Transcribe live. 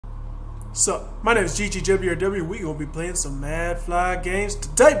So, my name is GGWRW. We gonna be playing some Mad Fly games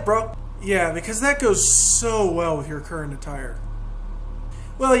today, bro. Yeah, because that goes so well with your current attire.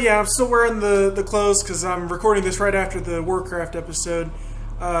 Well, yeah, I'm still wearing the clothes because I'm recording this right after the Warcraft episode.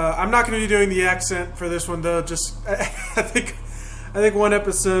 I'm not going to be doing the accent for this one, though. Just I think one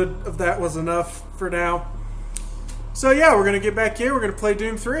episode of that was enough for now. So yeah, we're going to get back in. We're going to play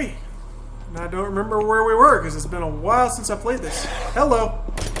Doom 3. And I don't remember where we were because it's been a while since I played this. Hello.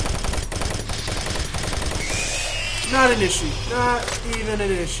 Not an issue. Not even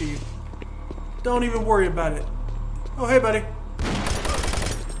an issue. Don't even worry about it. Oh, hey, buddy.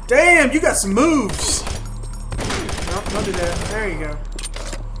 Damn, you got some moves. Nope, don't do that. There you go.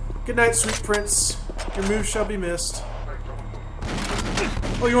 Good night, sweet prince. Your moves shall be missed.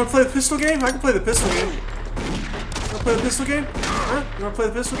 Oh, you want to play the pistol game? I can play the pistol game. You want to play the pistol game? Huh? You want to play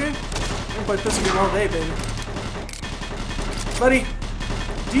the pistol game? I can play the pistol game all day, baby. Buddy,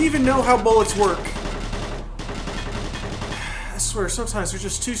 do you even know how bullets work? I swear, sometimes they're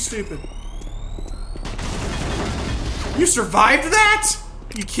just too stupid. You survived that?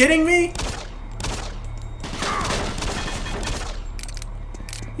 You kidding me?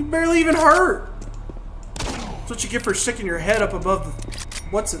 You barely even hurt. That's what you get for sticking your head up above the...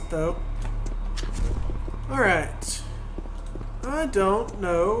 What's it, though? Alright. I don't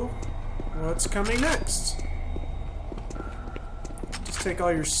know what's coming next. Just take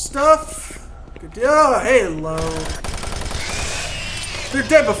all your stuff. Good deal. Oh, hello. They're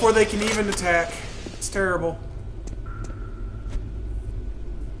dead before they can even attack. It's terrible.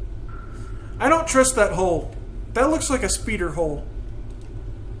 I don't trust that hole. That looks like a speeder hole.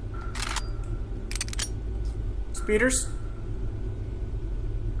 Speeders?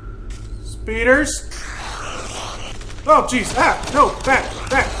 Speeders? Oh, jeez. Ah, no. Back.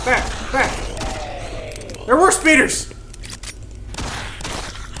 There were speeders.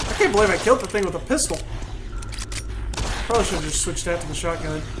 I can't believe I killed the thing with a pistol. Probably should have just switched that to the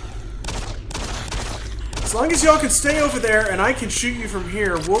shotgun. As long as y'all can stay over there and I can shoot you from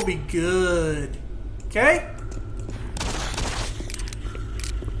here, we'll be good. Okay?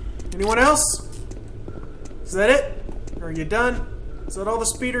 Anyone else? Is that it? Or are you done? Is that all the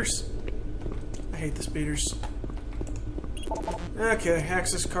speeders? I hate the speeders. Okay,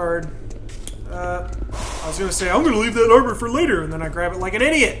 access card. I was gonna say, I'm gonna leave that armor for later, and then I grab it like an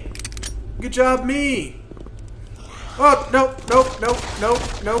idiot. Good job, me. Oh, nope.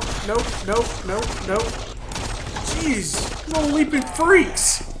 Jeez, little leaping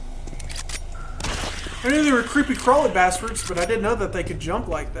freaks. I knew they were creepy crawly bastards, but I didn't know that they could jump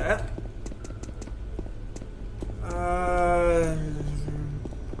like that.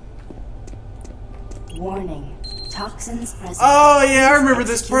 Warning. Toxins present. Oh yeah, I remember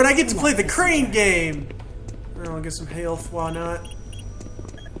this part. I get to play the crane game. I'll get some health, why not?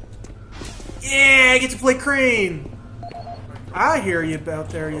 Yeah, I get to play crane. I hear you out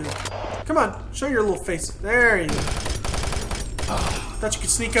there, you. Come on, show your little face. There you go. Thought you could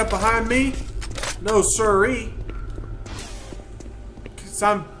sneak up behind me? No, sirree. 'Cause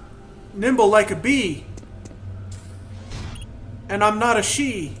I'm nimble like a bee. And I'm not a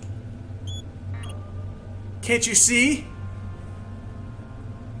she. Can't you see?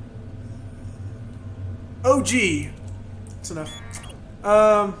 Oh, gee. That's enough.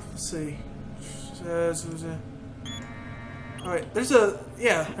 Let's see. Alright, there's a...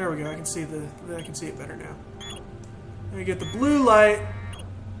 Yeah, there we go. I can see it better now. I get the blue light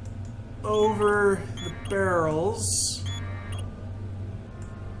over the barrels.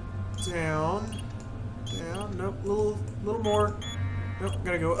 Down. Nope, little more. Nope,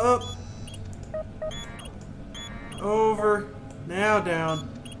 gotta go up. Over. Now down.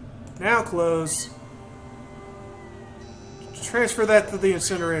 Now close. Transfer that to the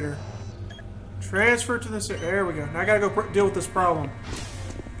incinerator. Transfer to the incinerator. There we go. Now I gotta go deal with this problem.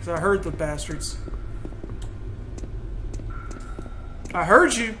 Because I heard the bastards. I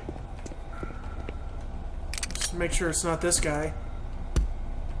heard you. Just make sure it's not this guy.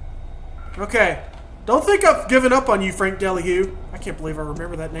 Okay. Don't think I've given up on you, Frank Delahue. I can't believe I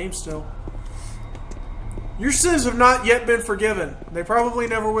remember that name still. Your sins have not yet been forgiven. They probably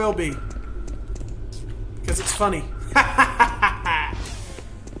never will be. Because it's funny.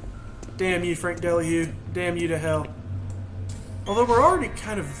 Damn you, Frank Delahue. Damn you to hell. Although we're already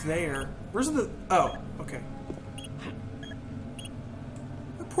kind of there. Where's the... Oh, okay.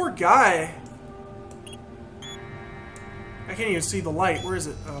 That poor guy. I can't even see the light. Where is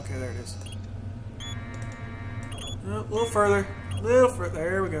it? Oh, okay, there it is. Oh, a little further. A little further.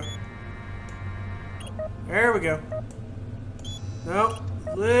 There we go. There we go. Nope.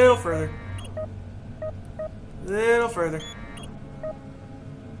 A little further. Little further.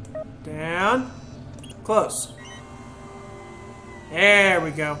 Down. Close. There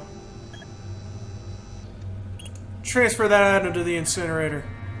we go. Transfer that item to the incinerator.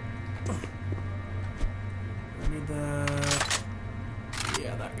 I need the...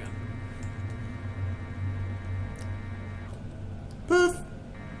 yeah, that gun. Poof!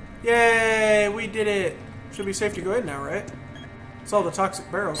 Yay! We did it! Should be safe to go in now, right? It's all the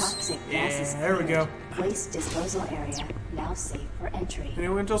toxic barrels. Toxic gases. There we go. Waste disposal area now safe for entry. Any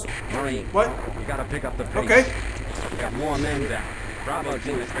windows? Hurry. What? You gotta pick up the pace. Okay. We got more men down. Bravo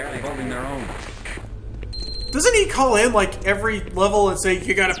team is barely holding their own. Doesn't he call in like every level and say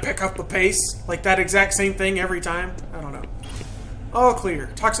you gotta pick up the pace? Like that exact same thing every time? I don't know. All clear.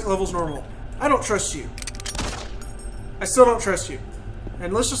 Toxic levels normal. I don't trust you. I still don't trust you.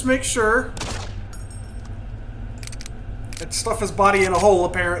 And let's just make sure that stuff his body in a hole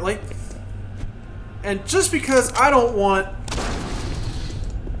apparently. And just because I do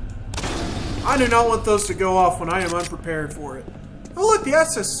not want those to go off when I am unprepared for it. Oh look, the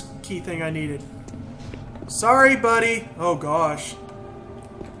access key thing I needed. Sorry, buddy. Oh gosh.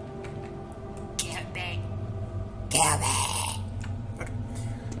 Kill me. Okay.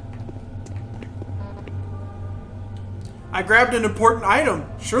 I grabbed an important item.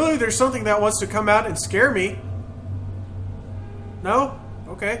 Surely there's something that wants to come out and scare me. No?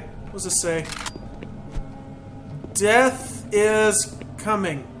 Okay. What's this say? Death is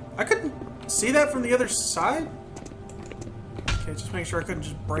coming. I couldn't see that from the other side? Okay, just make sure I couldn't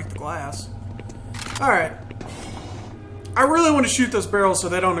just break the glass. Alright. I really want to shoot those barrels so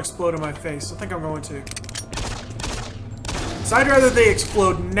they don't explode in my face. I think I'm going to. So I'd rather they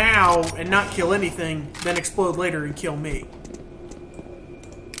explode now and not kill anything than explode later and kill me.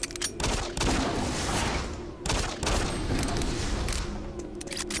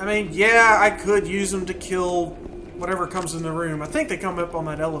 I mean, yeah, I could use them to kill whatever comes in the room. I think they come up on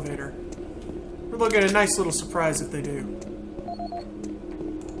that elevator. We're looking at a nice little surprise if they do.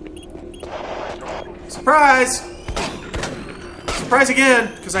 Surprise! Surprise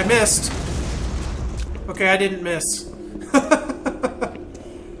again, because I missed. Okay, I didn't miss. Well, that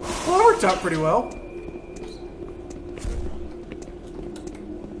worked out pretty well.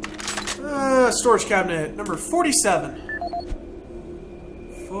 Storage cabinet, number 47.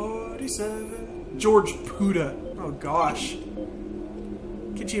 47. George Puda. Oh gosh.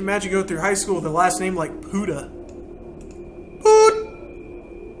 Can't you imagine going through high school with a last name like Puda? Poot!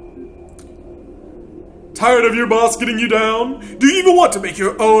 Tired of your boss getting you down? Do you even want to make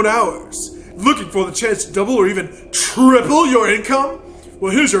your own hours? Looking for the chance to double or even triple your income?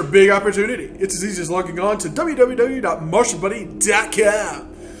 Well, here's your big opportunity. It's as easy as logging on to www.martianbuddy.com.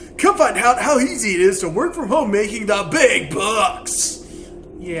 Come find out how easy it is to work from home making the big bucks.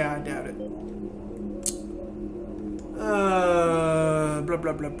 Yeah, I doubt it. Blah,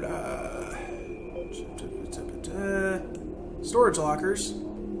 blah, blah, blah. Storage lockers.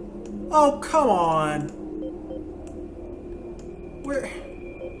 Oh, come on. Where?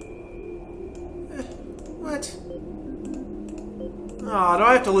 What? Oh, do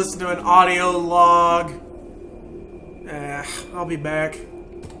I have to listen to an audio log? I'll be back.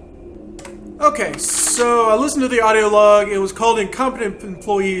 Okay, so I listened to the audio log. It was called Incompetent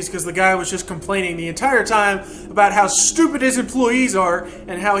Employees because the guy was just complaining the entire time about how stupid his employees are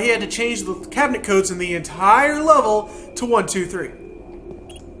and how he had to change the cabinet codes in the entire level to 1, 2, 3.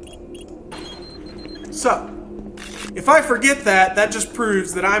 So, if I forget that, that just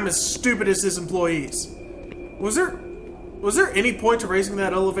proves that I'm as stupid as his employees. Was there any point to raising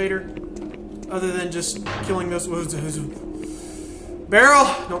that elevator other than just killing those? Barrel,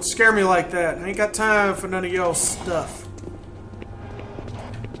 don't scare me like that. I ain't got time for none of y'all stuff.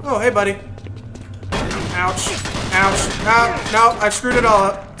 Oh, hey, buddy. Ouch. Ouch. No, I screwed it all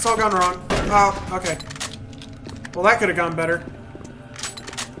up. It's all gone wrong. Oh, okay. Well, that could have gone better.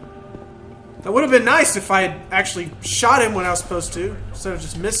 That would have been nice if I had actually shot him when I was supposed to, instead of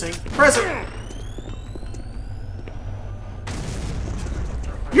just missing. Present!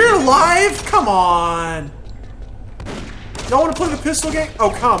 You're alive? Come on! Y'all want to play the pistol game? Oh,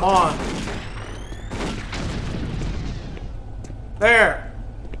 come on. There.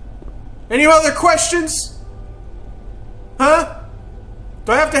 Any other questions? Huh?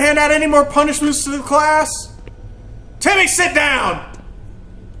 Do I have to hand out any more punishments to the class? Timmy, sit down!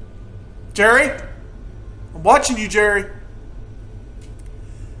 Jerry? I'm watching you, Jerry.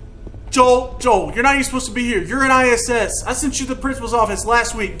 Joel, you're not even supposed to be here. You're in ISS. I sent you to the principal's office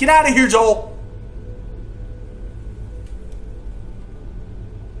last week. Get out of here, Joel.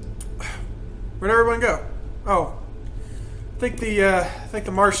 Where'd everyone go? Oh, I think the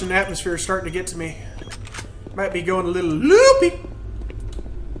Martian atmosphere is starting to get to me. Might be going a little loopy.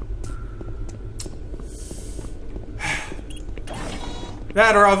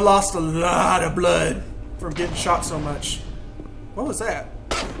 That or I've lost a lot of blood from getting shot so much. What was that?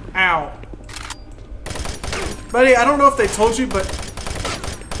 Ow. Buddy, I don't know if they told you, but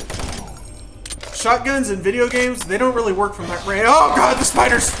shotguns in video games, they don't really work from that range. Oh god, the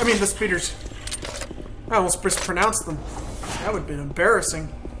spiders! I mean, the speeders. I almost mispronounced them. That would have been embarrassing.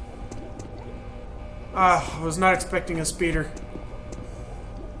 I was not expecting a speeder.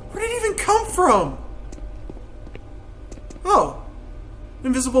 Where did it even come from? Oh.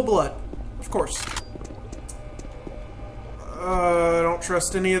 Invisible blood. Of course. I don't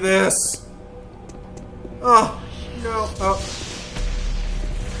trust any of this. Oh, no. Oh.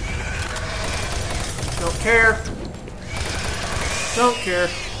 Don't care. Don't care.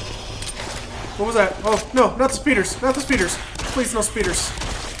 What was that? Oh, no, not the speeders. Not the speeders. Please, no speeders.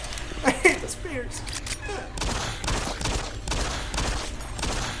 I hate the speeders.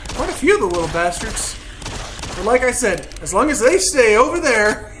 Quite a few of the little bastards. But like I said, as long as they stay over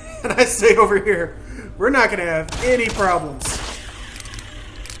there and I stay over here, we're not going to have any problems.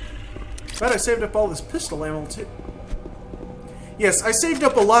 But I saved up all this pistol ammo too. Yes, I saved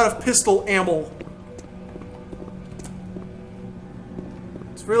up a lot of pistol ammo.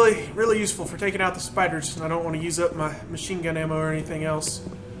 It's really, really useful for taking out the spiders, and I don't want to use up my machine gun ammo or anything else.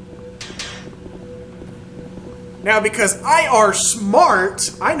 Now, because I are smart,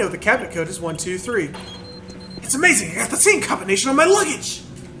 I know the cabinet code is 123. It's amazing, I got the same combination on my luggage!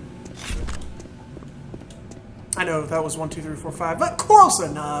 I know that was 1, 2, 3, 4, 5, but close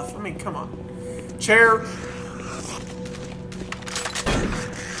enough. I mean, come on. Chair.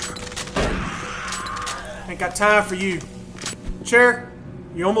 Ain't got time for you. Chair.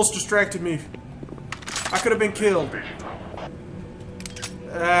 You almost distracted me. I could have been killed.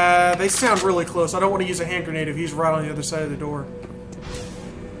 They sound really close. I don't want to use a hand grenade if he's right on the other side of the door.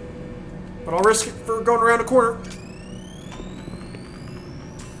 But I'll risk it for going around the corner.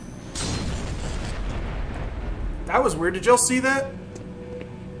 That was weird. Did y'all see that?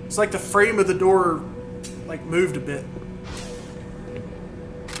 It's like the frame of the door, like, moved a bit.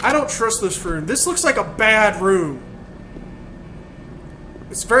 I don't trust this room. This looks like a bad room.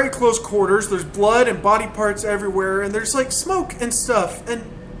 It's very close quarters. There's blood and body parts everywhere, and there's like smoke and stuff, and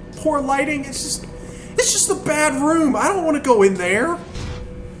poor lighting. It's just a bad room. I don't want to go in there. All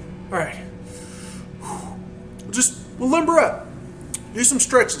right, we'll limber up. Do some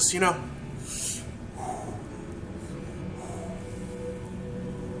stretches, you know.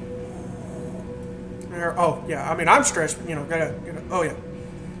 There. Oh yeah. I mean, I'm stretched, but you know, gotta. Oh yeah.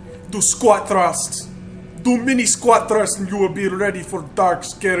 Do squat thrusts. Do mini squat thrust and you will be ready for dark,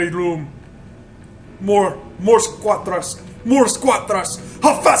 scary room. More squat thrust. More squat thrust.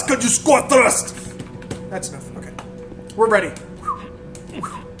 How fast can you squat thrust? That's enough. Okay. We're ready.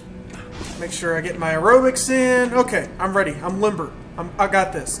 Make sure I get my aerobics in. Okay, I'm ready. I'm limber. I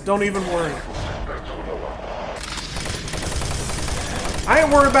got this. Don't even worry. I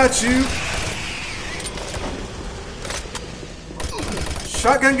ain't worried about you.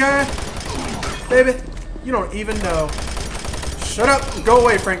 Shotgun guy? Baby. You don't even know. Shut up. Go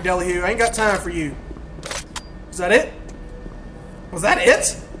away, Frank Delahue. I ain't got time for you. Is that it? Was that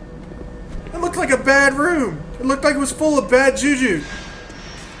it? It looked like a bad room. It looked like it was full of bad juju.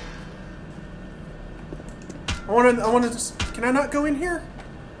 I wanna just... Can I not go in here?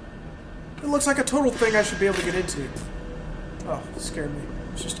 It looks like a total thing I should be able to get into. Oh, it scared me.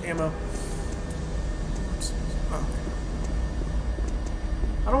 It's just ammo. Oh.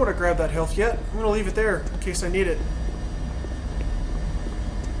 I don't want to grab that health yet. I'm going to leave it there in case I need it.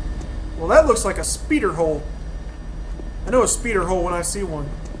 Well, that looks like a speeder hole. I know a speeder hole when I see one.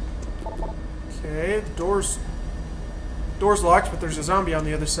 Okay, the door's locked, but there's a zombie on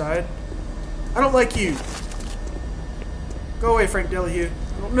the other side. I don't like you. Go away, Frank Delahue.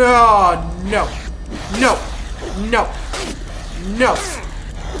 No, no, no, no, no.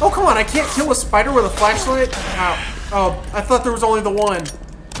 Oh, come on, I can't kill a spider with a flashlight? Ow. Oh, I thought there was only the one.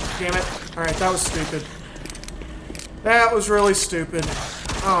 Damn it. Alright, that was stupid. That was really stupid.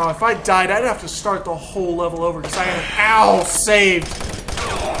 Oh, if I died, I'd have to start the whole level over because I had... Ow! Saved!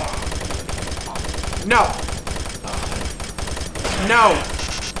 No! No!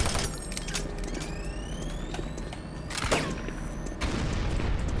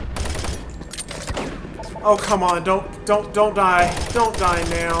 Oh, come on. Don't die. Don't die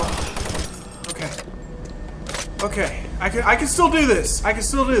now. Okay. Okay. I can still do this. I can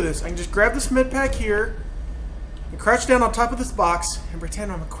still do this. I can just grab this med pack here and crouch down on top of this box and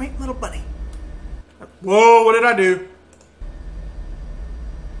pretend I'm a quaint little bunny. Whoa, what did I do?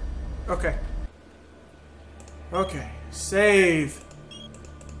 Okay. Okay. Save.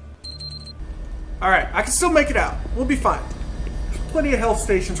 Alright, I can still make it out. We'll be fine. plenty of health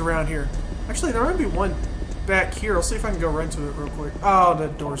stations around here. Actually, there might be one back here. I'll see if I can go run to it real quick. Oh, the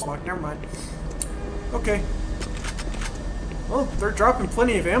door's locked. Never mind. Okay. Well, they're dropping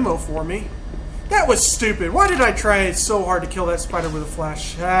plenty of ammo for me. That was stupid. Why did I try so hard to kill that spider with a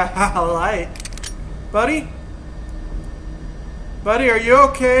flashlight? Buddy? Buddy, are you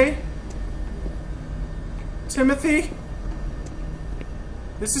okay? Timothy?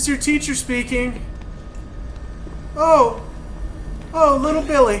 This is your teacher speaking. Oh. Oh, little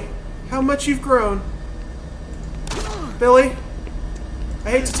Billy. How much you've grown. Billy, I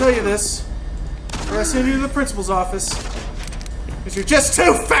hate to tell you this. I gotta send you to the principal's office. Because you're just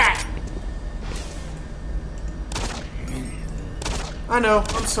too fat! I know,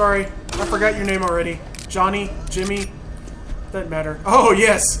 I'm sorry. I forgot your name already. Johnny? Jimmy? Doesn't matter. Oh,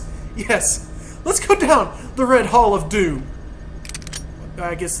 yes! Yes! Let's go down the Red Hall of Doom.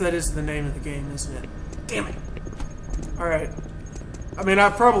 I guess that is the name of the game, isn't it? Damn it. Alright. I mean, I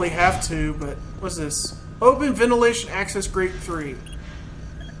probably have to, but what's this? Open Ventilation Access Grate 3.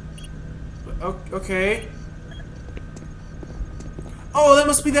 Okay. Oh, that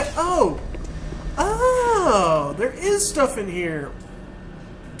must be that. Oh! Oh! There is stuff in here.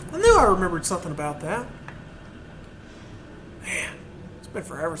 I knew I remembered something about that. Man, it's been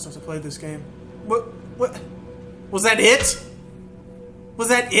forever since I played this game. What? Was that it? Was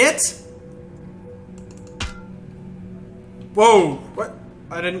that it? Whoa! What?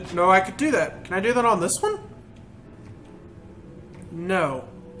 I didn't know I could do that. Can I do that on this one? No.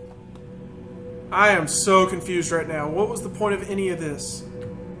 I am so confused right now. What was the point of any of this?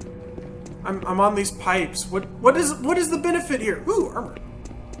 I'm on these pipes. What is the benefit here? Ooh, armor.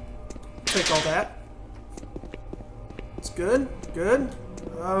 Take all that. It's good. Good.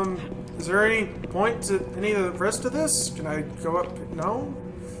 Is there any point to any of the rest of this? Can I go up? No.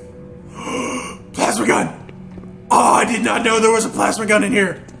 Plasma gun! Oh, I did not know there was a plasma gun in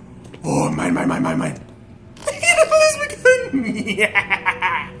here. Oh, mine. I got a plasma gun!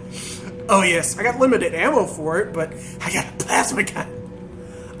 Yeah! Oh, yes. I got limited ammo for it, but I got a plasma gun.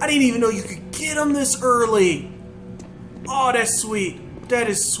 I didn't even know you could get them this early. Oh, that's sweet. That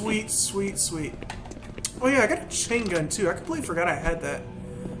is sweet, sweet, sweet. Oh, yeah, I got a chain gun, too. I completely forgot I had that.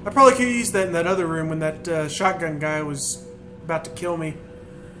 I probably could use that in that other room when that shotgun guy was about to kill me.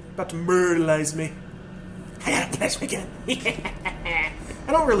 About to murderize me. I got a plasma gun. I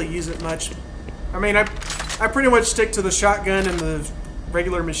don't really use it much. I mean, I pretty much stick to the shotgun and the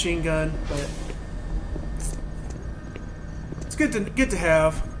regular machine gun, but it's good to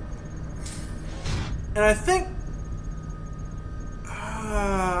have. And I think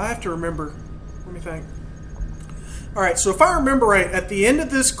I have to remember. Let me think. All right, so if I remember right, at the end of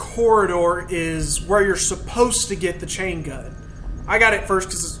this corridor is where you're supposed to get the chain gun. I got it first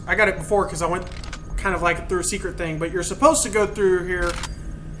because I got it before because I went kind of like through a secret thing. But you're supposed to go through here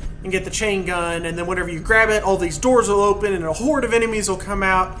and get the chain gun, and then whenever you grab it, all these doors will open and a horde of enemies will come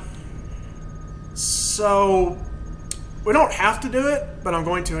out. So we don't have to do it, but I'm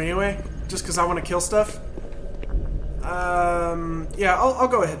going to anyway, just because I want to kill stuff. Yeah, I'll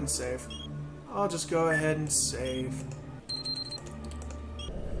go ahead and save. I'll just go ahead and save.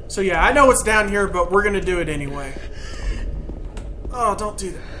 So yeah, I know it's down here, but we're gonna do it anyway. Oh, don't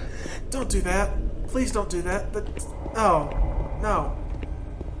do that. Don't do that. Please don't do that. Oh, no.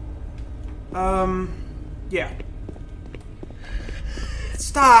 Yeah.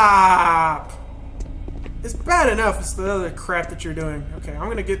 Stop! It's bad enough, it's the other crap that you're doing. Okay, I'm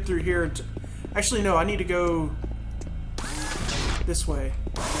gonna get through here. Actually, no, I need to go this way.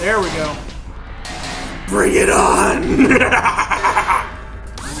 There we go. Bring it on!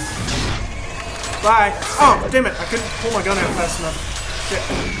 Bye. Oh, damn it. I couldn't pull my gun out fast enough.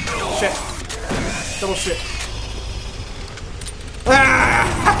 Shit. Double shit.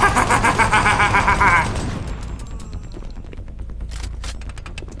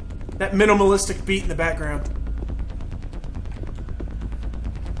 That minimalistic beat in the background.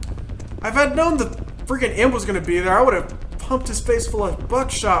 If I'd known the freaking imp was gonna be there, I would have pumped his face full of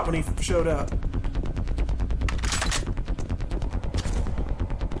buckshot when he showed up.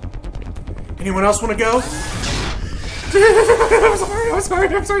 Anyone else want to go?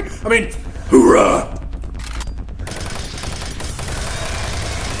 I'm sorry. I mean, hoorah!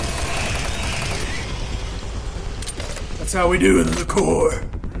 That's how we do it in the core.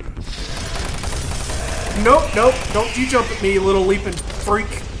 Nope. Don't you jump at me, you little leaping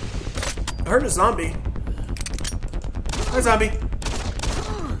freak. I heard a zombie. Hi, zombie.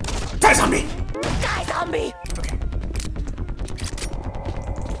 Die, zombie! Die, zombie! Okay.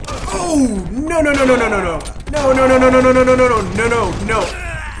 Oh, no.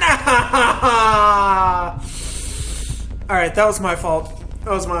 Alright, that was my fault.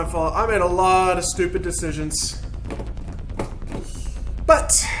 That was my fault. I made a lot of stupid decisions.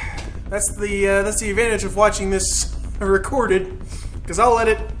 But that's the advantage of watching this recorded, because I'll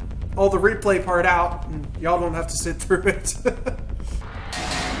edit all the replay part out, and y'all don't have to sit through it.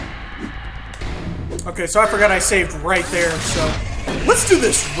 Okay, so I forgot I saved right there, so let's do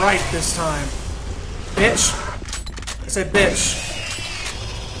this right this time. Bitch. I said bitch.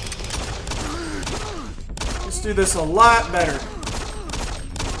 Let's do this a lot better.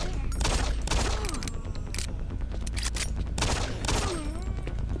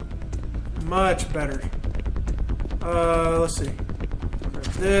 Much better. Let's see. Grab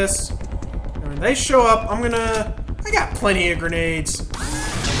this. And when they show up, I got plenty of grenades.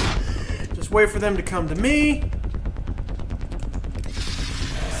 Just wait for them to come to me.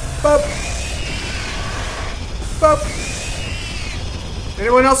 Bop. Bop.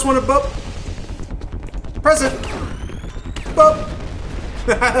 Anyone else want a bop? Present. Bop.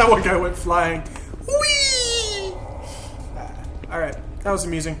 That one guy went flying. Whee! Alright, that was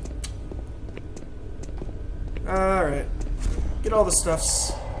amusing. Alright. Get all the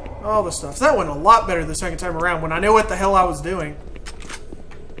stuffs. All the stuffs. That went a lot better the second time around when I knew what the hell I was doing.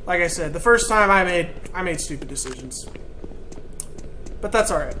 Like I said, the first time I made stupid decisions. But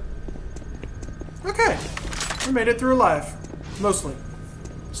that's alright. Okay. We made it through alive. Mostly.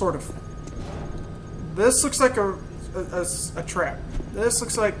 Sort of. This looks like a trap. This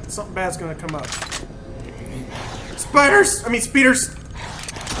looks like something bad's gonna come up. Spiders! I mean speeders!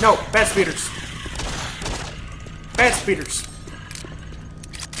 No, bad speeders. Bad speeders.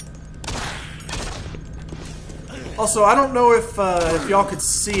 Also, I don't know if y'all could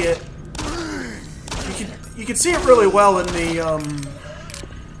see it. You can see it really well in the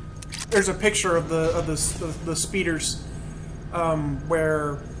there's a picture of the speeders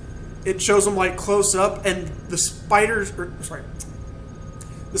where it shows them like close up, and the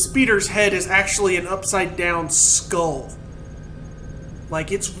speeder's head is actually an upside down skull.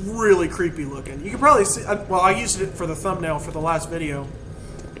 Like, it's really creepy looking. You can probably see. Well, I used it for the thumbnail for the last video,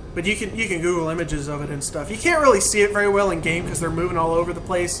 but you can Google images of it and stuff. You can't really see it very well in game because they're moving all over the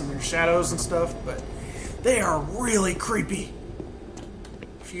place and there's shadows and stuff. But they are really creepy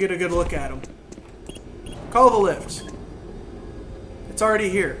if you get a good look at them. Call the lift. It's already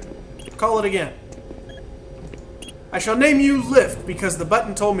here. Call it again. I shall name you Lift because the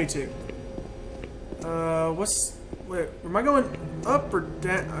button told me to. Wait, am I going up or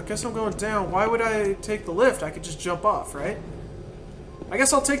down? I guess I'm going down. Why would I take the lift? I could just jump off, right? I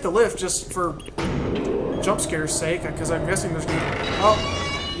guess I'll take the lift just for jump scare's sake, because I'm guessing there's gonna...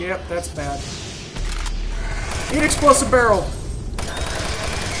 Oh, yep, that's bad. Eat explosive barrel.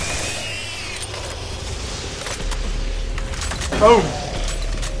 Boom.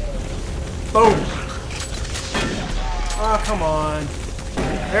 Boom. Oh, come on.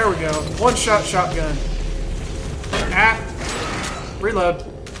 There we go. One-shot shotgun. Ah. Reload.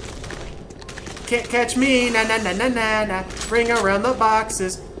 Can't catch me. Na na na na na na. Bring around the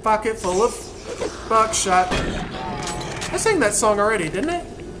boxes. Pocket full of buckshot. I sang that song already, didn't I?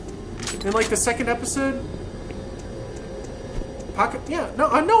 In like the second episode? Pocket... Yeah. No,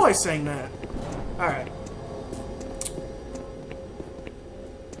 I know I sang that. Alright.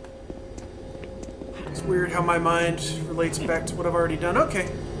 It's weird how my mind relates back to what I've already done. Okay.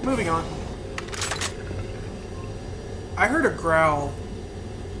 Moving on. I heard a growl.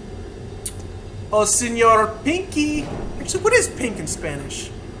 Oh, Senor Pinky. Actually, what is pink in Spanish?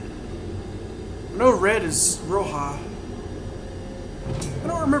 I know red is roja. I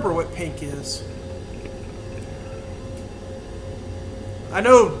don't remember what pink is. I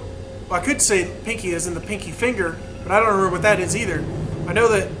know I could say pinky is in the pinky finger, but I don't remember what that is either. I know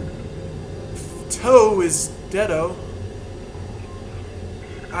that toe is deado.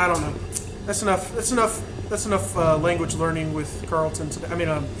 I don't know. That's enough. That's enough. That's enough language learning with Carlton today. I mean,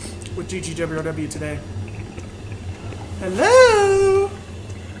 with GGWRW today. Hello?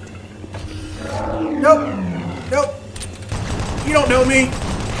 Nope. Nope. You don't know me.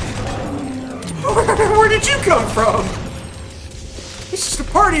 Where did you come from? It's just a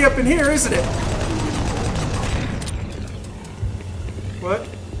party up in here, isn't it? What?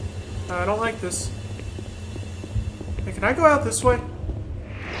 I don't like this. Hey, can I go out this way?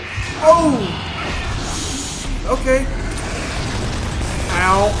 Oh! Okay.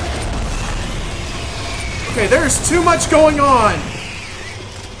 Ow. Okay, there's too much going on.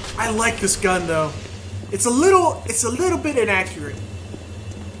 I like this gun though. It's a little bit inaccurate.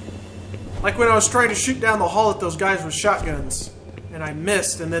 Like when I was trying to shoot down the hall at those guys with shotguns. And I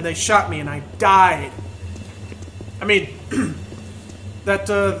missed, and then they shot me and I died. I mean, that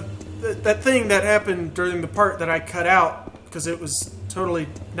that thing that happened during the part that I cut out because it was totally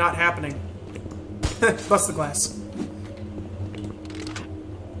not happening. Bust the glass.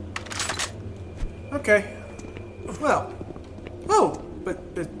 Okay. Well. Oh, but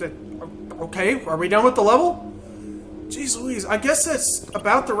okay, are we done with the level? Jeez Louise, I guess that's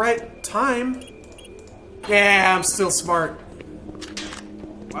about the right time. Yeah, I'm still smart.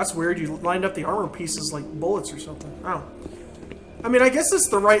 Well, that's weird, you lined up the armor pieces like bullets or something. Oh. I mean, I guess it's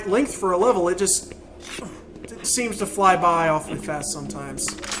the right length for a level, it seems to fly by awfully fast sometimes.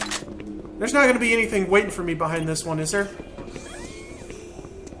 There's not going to be anything waiting for me behind this one, is there?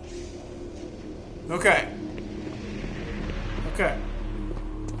 Okay. Okay.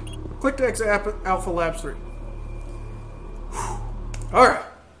 Click to exit Alpha Labs 3. Alright.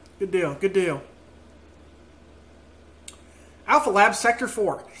 Good deal, good deal. Alpha Labs Sector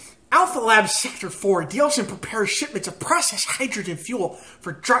 4. Alpha Labs Sector 4 deals and prepares shipments of processed hydrogen fuel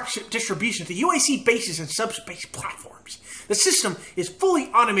for dropship distribution to UAC bases and subspace platforms. The system is fully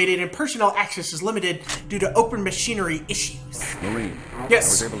automated and personnel access is limited due to open machinery issues. Marine,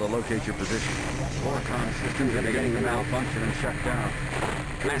 Yes. I was able to locate your position. Warcraft systems are beginning to malfunction and shut down.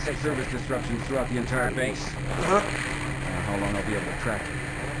 Massive service disruptions throughout the entire base. How long I'll be able to track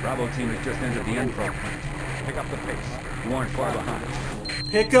it. Bravo team has just entered the info plant. Pick up the pace. You aren't far behind.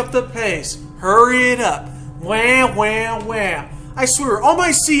 Pick up the pace. Hurry it up. Wham, wham, wham. I swear, all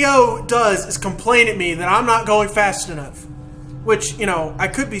my CO does is complain at me that I'm not going fast enough. Which, you know, I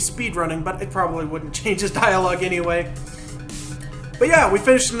could be speedrunning, but it probably wouldn't change his dialogue anyway. But yeah, we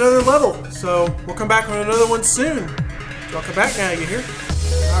finished another level, so we'll come back with another one soon. Y'all come back now, you hear?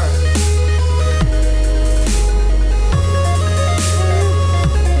 Alright.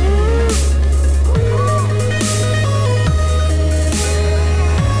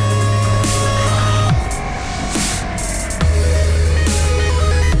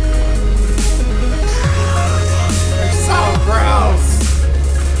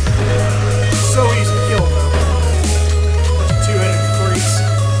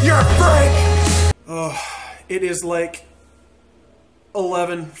 It is like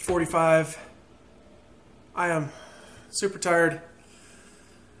 11:45. I am super tired.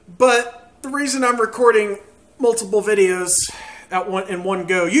 But the reason I'm recording multiple videos in one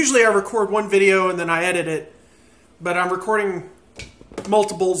go, usually I record one video and then I edit it, but I'm recording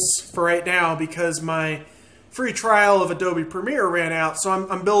multiples for right now because my free trial of Adobe Premiere ran out, so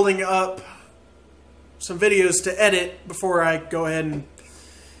I'm building up some videos to edit before I go ahead and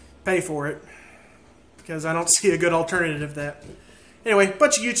pay for it. Because I don't see a good alternative to that. Anyway,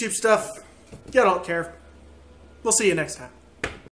 bunch of YouTube stuff. Y'all don't care. We'll see you next time.